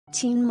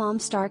Teen Mom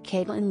star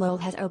Catelynn Lowell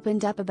has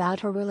opened up about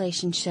her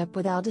relationship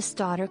with eldest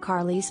daughter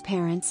Carly's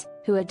parents,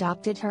 who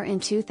adopted her in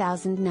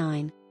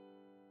 2009.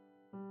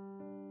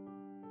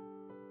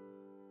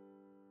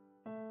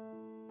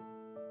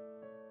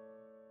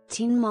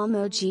 Teen Mom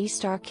OG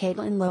star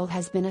Catelynn Lowell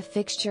has been a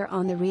fixture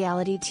on the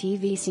reality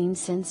TV scene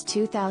since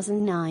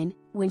 2009,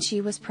 when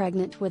she was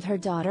pregnant with her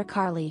daughter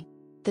Carly.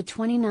 The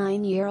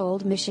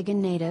 29-year-old Michigan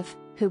native,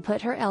 who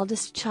put her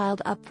eldest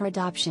child up for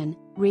adoption,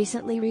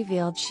 recently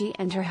revealed she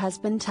and her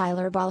husband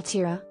Tyler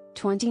Baltierra,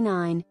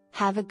 29,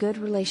 have a good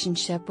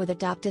relationship with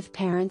adoptive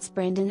parents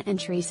Brandon and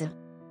Teresa.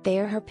 They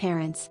are her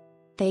parents.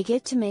 They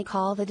get to make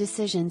all the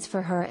decisions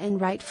for her,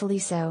 and rightfully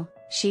so,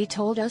 she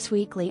told Us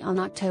Weekly on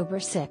October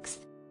 6.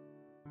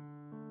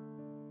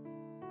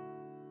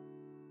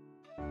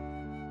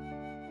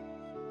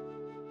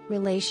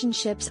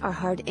 Relationships are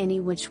hard any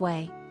which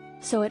way.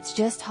 So it's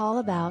just all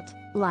about,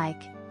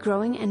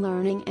 growing and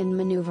learning and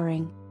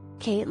maneuvering.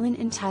 Catelynn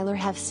and Tyler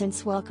have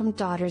since welcomed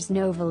daughters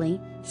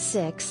Novalee,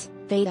 6,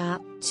 Vaeda,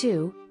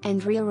 2,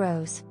 and Rya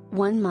Rose,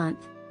 1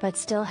 month, but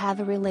still have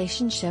a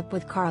relationship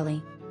with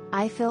Carly.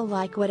 I feel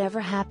like whatever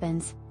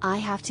happens, I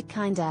have to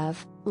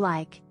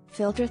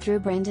filter through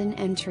Brandon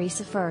and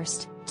Teresa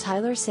first,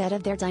 Tyler said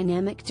of their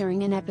dynamic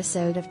during an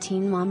episode of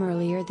Teen Mom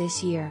earlier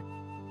this year.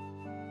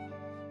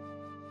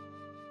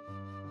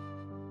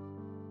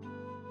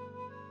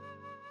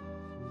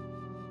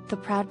 The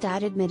proud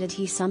dad admitted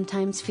he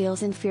sometimes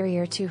feels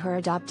inferior to her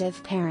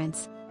adoptive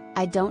parents.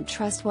 I don't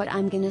trust what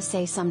I'm gonna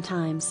say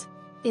sometimes.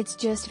 It's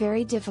just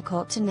very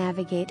difficult to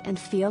navigate and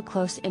feel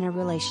close in a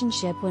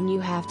relationship when you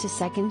have to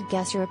second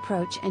guess your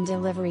approach and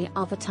delivery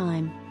all the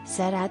time,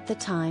 said at the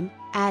time,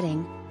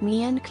 adding,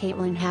 me and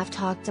Catelynn have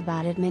talked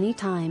about it many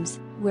times.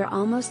 We're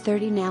almost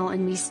 30 now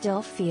and we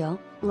still feel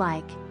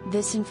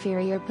this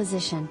inferior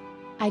position.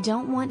 I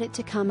don't want it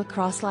to come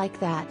across like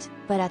that,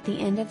 but at the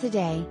end of the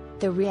day,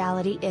 the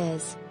reality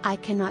is, I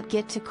cannot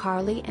get to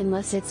Carly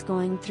unless it's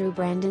going through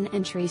Brandon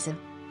and Teresa.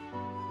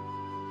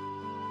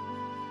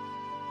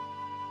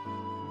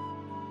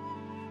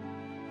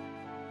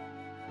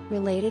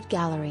 Related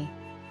gallery.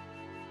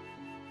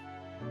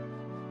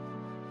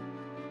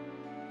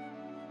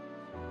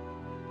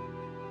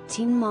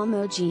 Teen Mom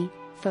OG,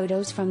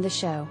 photos from the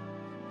show.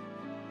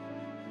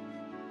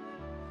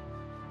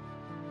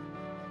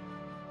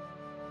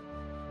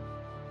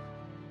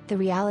 The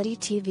reality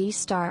TV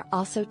star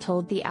also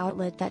told the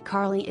outlet that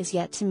Carly is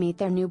yet to meet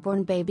their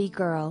newborn baby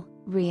girl,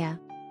 Rya.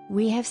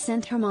 We have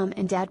sent her mom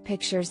and dad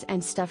pictures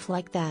and stuff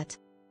like that.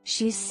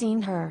 She's seen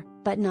her,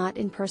 but not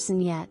in person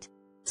yet.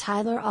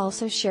 Tyler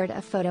also shared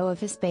a photo of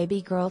his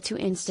baby girl to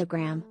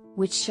Instagram,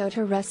 which showed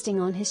her resting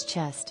on his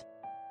chest.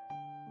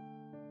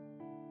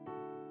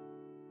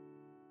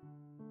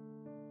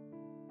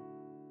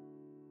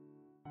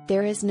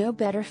 There is no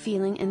better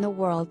feeling in the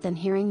world than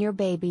hearing your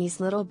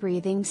baby's little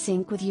breathing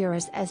sync with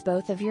yours as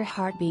both of your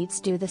heartbeats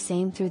do the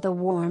same through the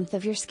warmth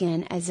of your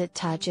skin as it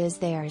touches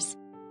theirs.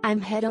 I'm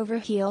head over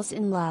heels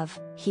in love,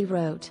 he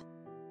wrote.